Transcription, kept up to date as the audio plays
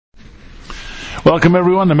Welcome,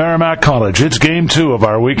 everyone, to Merrimack College. It's Game 2 of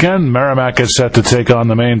our weekend. Merrimack is set to take on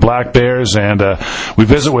the Maine Black Bears, and we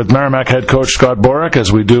visit with Merrimack head coach Scott Borek,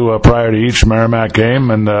 as we do prior to each Merrimack game.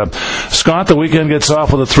 And Scott, the weekend gets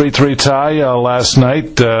off with a 3-3 tie last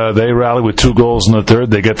night. They rally with 2 goals in the third.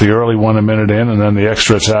 They get the early one a minute in, and then the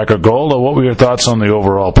extra attacker goal. What were your thoughts on the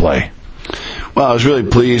overall play? Well, I was really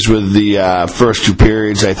pleased with the first 2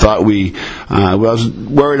 periods. I thought I was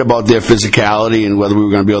worried about their physicality and whether we were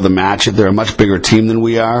going to be able to match it. They're a much bigger team than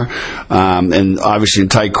we are, and obviously in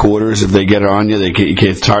tight quarters, if they get it on you,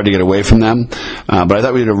 it's hard to get away from them. But I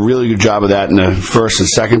thought we did a really good job of that in the first and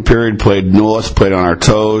second period. Played north, played on our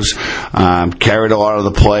toes, carried a lot of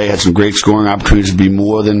the play, had some great scoring opportunities to be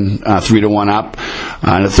more than 3-1 up.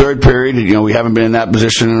 In the third period, we haven't been in that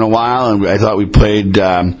position in a while, and I thought we played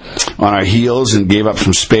on our heels and gave up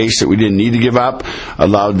some space that we didn't need to give up,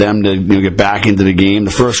 allowed them to get back into the game.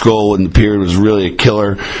 The first goal in the period was really a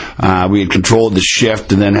killer. We had controlled the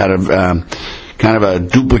shift and then had a kind of a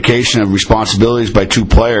duplication of responsibilities by 2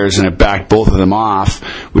 players, and it backed both of them off,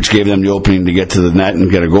 which gave them the opening to get to the net and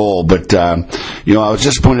get a goal. But, I was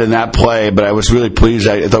disappointed in that play, but I was really pleased.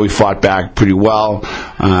 I thought we fought back pretty well.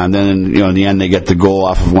 And then, in the end, they get the goal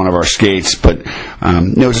off of one of our skates. But,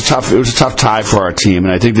 it was a tough tie for our team.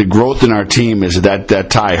 And I think the growth in our team is that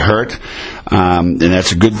tie hurt. And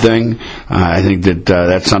that's a good thing. I think that,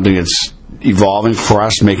 that's something that's evolving for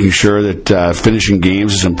us, making sure that finishing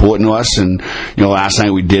games is important to us. And last night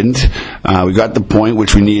we didn't. We got the point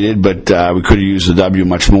which we needed, but we could have used the W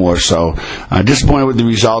much more. So disappointed with the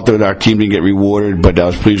result that our team didn't get rewarded, but I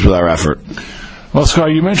was pleased with our effort. Well,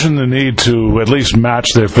 Scott, you mentioned the need to at least match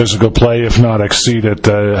their physical play, if not exceed it.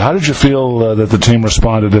 How did you feel that the team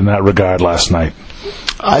responded in that regard last night?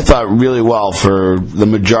 I thought really well for the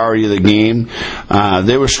majority of the game.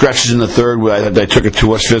 There were stretches in the third where they took it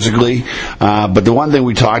to us physically. But the one thing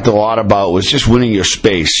we talked a lot about was just winning your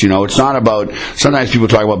space. It's not about, sometimes people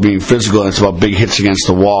talk about being physical and it's about big hits against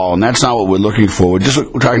the wall, and that's not what we're looking for.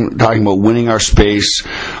 We're talking about winning our space,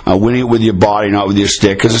 winning it with your body, not with your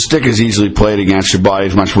stick, because a stick is easily played against your body.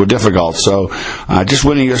 It's much more difficult. So just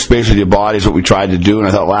winning your space with your body is what we tried to do, and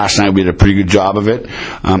I thought last night we did a pretty good job of it.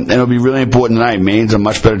 And it'll be really important tonight. Maine's a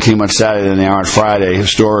much better team on Saturday than they are on Friday,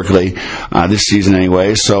 historically, this season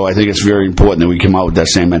anyway. So I think it's very important that we come out with that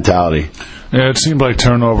same mentality. Yeah, it seemed like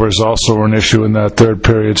turnovers also were an issue in that third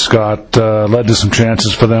period, Scott. Led to some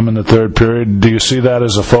chances for them in the third period. Do you see that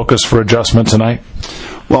as a focus for adjustment tonight?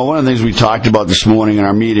 Well, one of the things we talked about this morning in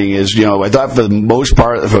our meeting is, I thought for the most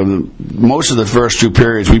part, for most of the first 2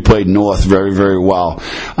 periods, we played north very, very well.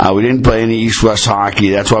 We didn't play any east-west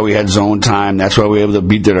hockey. That's why we had zone time. That's why we were able to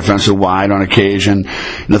beat their defensive wide on occasion.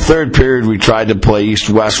 In the third period, we tried to play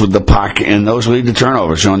east-west with the puck, and those lead to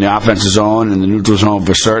turnovers, in the offensive zone and the neutral zone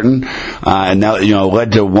for certain. And that,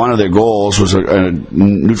 led to one of their goals was a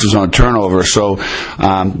neutral zone turnover. So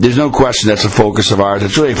there's no question that's a focus of ours.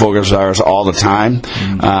 It's really a focus of ours all the time.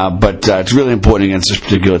 But it's really important against this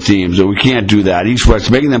particular team. So we can't do that.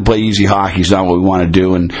 East-west, making them play easy hockey is not what we want to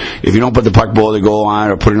do. And if you don't put the puck below the goal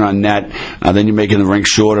line or put it on net, then you're making the rink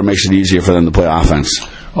shorter, makes it easier for them to play offense.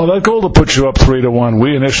 Well, that goal to put you up 3-1,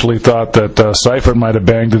 we initially thought that Seifert might have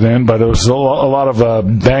banged it in, but there was a lot of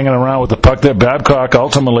banging around with the puck there. Babcock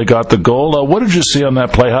ultimately got the goal. What did you see on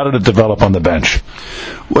that play? How did it develop on the bench?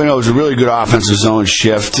 Well, it was a really good offensive zone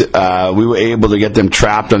shift. We were able to get them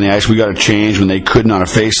trapped on the ice. We got a change when they couldn't on a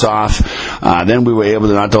face-off. Then we were able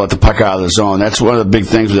to not to let the puck out of the zone. That's one of the big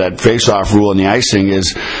things with that face-off rule in the icing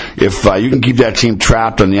is if you can keep that team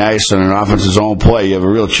trapped on the ice on an offensive zone play, you have a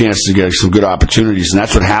real chance to get some good opportunities. And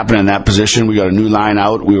that's what happened in that position. We got a new line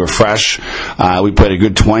out. We were fresh. We played a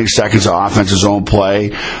good 20 seconds of offensive zone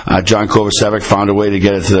play. John Kovacevic found a way to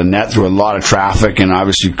get it to the net through a lot of traffic, and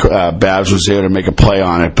obviously Babs was there to make a play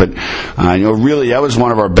on it. But really, that was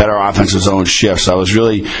one of our better offensive zone shifts. I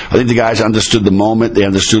think the guys understood the moment. They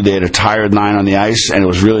understood they had a tired line on the ice, and it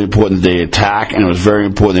was really important that they attack, and it was very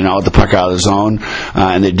important they not let the puck out of the zone.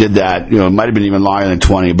 And they did that. It might have been even longer than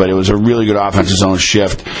 20, but it was a really good offensive zone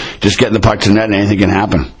shift. Just getting the puck to net, and anything can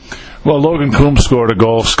happen. Well, Logan Coombs scored a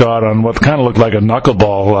goal, Scott, on what kind of looked like a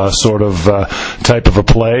knuckleball sort of type of a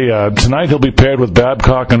play. Tonight he'll be paired with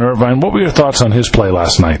Babcock and Irvine. What were your thoughts on his play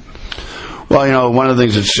last night? Well, one of the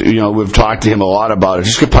things that's, we've talked to him a lot about is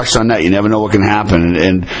just get pucks on net. You never know what can happen.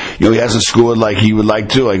 And he hasn't scored like he would like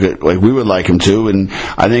to, like we would like him to. And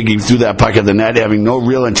I think he threw that puck at the net having no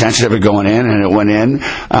real intention of it going in, and it went in,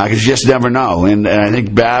 because you just never know. And I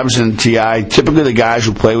think Babs and T.I., typically the guy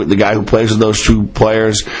who plays with those 2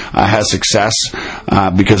 players, has success,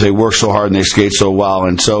 because they work so hard and they skate so well.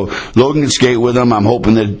 And so Logan can skate with them. I'm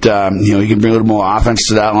hoping that, he can bring a little more offense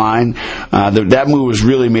to that line. That move was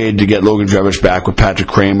really made to get Logan Buchnevich back with Patrick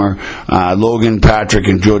Kramer. Logan, Patrick,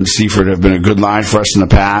 and Jordan Seifert have been a good line for us in the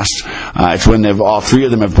past. It's when all three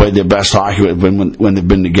of them have played their best hockey when they've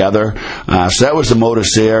been together. So that was the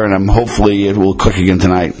modus there, and hopefully it will click again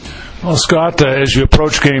tonight. Well, Scott, as you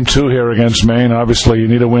approach Game 2 here against Maine, obviously you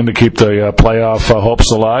need a win to keep the playoff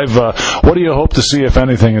hopes alive. What do you hope to see, if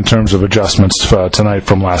anything, in terms of adjustments tonight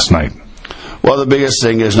from last night? Well, the biggest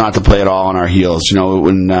thing is not to play it all on our heels.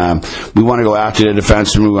 When we want to go after the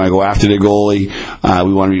defenseman, we want to go after the goalie.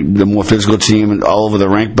 We want to be the more physical team all over the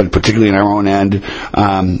rink, but particularly in our own end.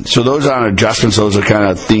 So those aren't adjustments. Those are kind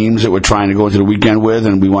of themes that we're trying to go into the weekend with,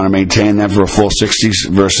 and we want to maintain them for a full 60s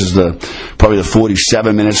versus probably the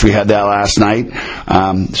 47 minutes we had that last night.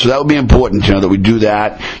 So that would be important, that we do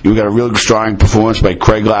that. We got a real strong performance by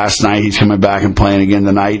Craig last night. He's coming back and playing again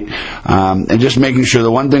tonight. And just making sure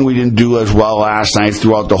the one thing we didn't do as well last night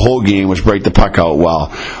throughout the whole game was break the puck out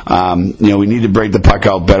well. We need to break the puck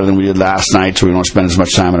out better than we did last night so we don't spend as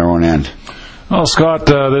much time on our own end. Well, Scott,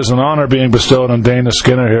 there's an honor being bestowed on Dana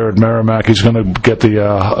Skinner here at Merrimack. He's going to get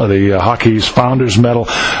the Hockey's Founders Medal.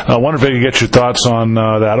 I wonder if I could get your thoughts on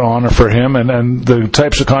that honor for him and the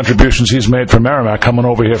types of contributions he's made for Merrimack coming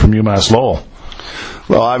over here from UMass Lowell.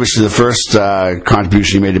 Well, obviously the first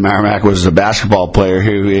contribution he made to Merrimack was as a basketball player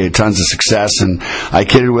who had tons of success, and I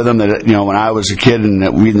kidded with him that when I was a kid and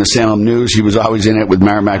reading the Salem News, he was always in it with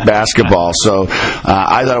Merrimack basketball. So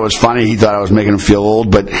I thought it was funny. He thought I was making him feel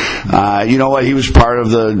old, but you know what? He was part of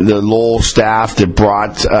the Lowell staff that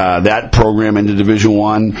brought that program into Division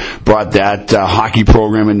I, brought that hockey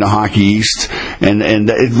program into Hockey East, and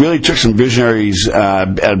it really took some visionaries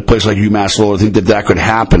at a place like UMass Lowell to think that could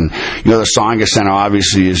happen. The Tsonga Center obviously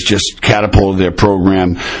has just catapulted their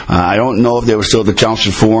program. I don't know if they were still at the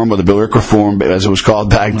Chelmsford Forum or the Bill Ricker Forum, as it was called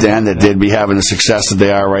back then, that they'd be having the success that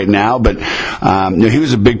they are right now. But he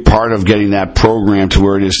was a big part of getting that program to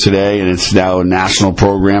where it is today, and it's now a national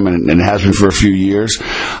program, and it has been for a few years.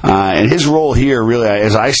 And his role here, really,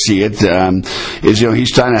 as I see it, is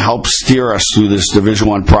he's trying to help steer us through this Division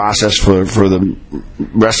I process for the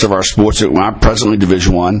rest of our sports that aren't presently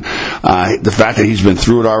Division I. The fact that he's been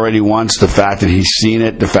through it already once, the fact that he's seen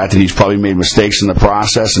it, the fact that he's probably made mistakes in the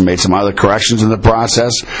process and made some other corrections in the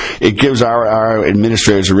process, it gives our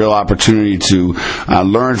administrators a real opportunity to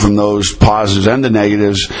learn from those positives and the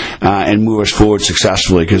negatives and move us forward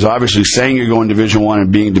successfully. Because obviously saying you're going Division I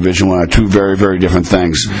and being Division I are two very, very different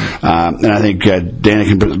things. And I think Dana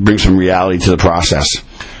can bring some reality to the process.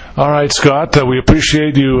 All right, Scott, we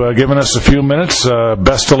appreciate you giving us a few minutes.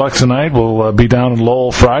 Best of luck tonight. We'll be down in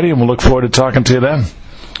Lowell Friday, and we'll look forward to talking to you then.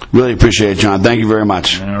 Really appreciate it, John. Thank you very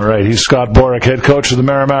much. All right. He's Scott Borick, head coach of the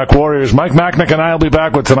Merrimack Warriors. Mike Macknick and I will be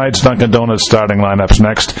back with tonight's Dunkin' Donuts starting lineups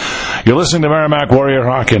next. You're listening to Merrimack Warrior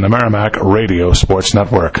Hockey on the Merrimack Radio Sports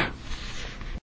Network.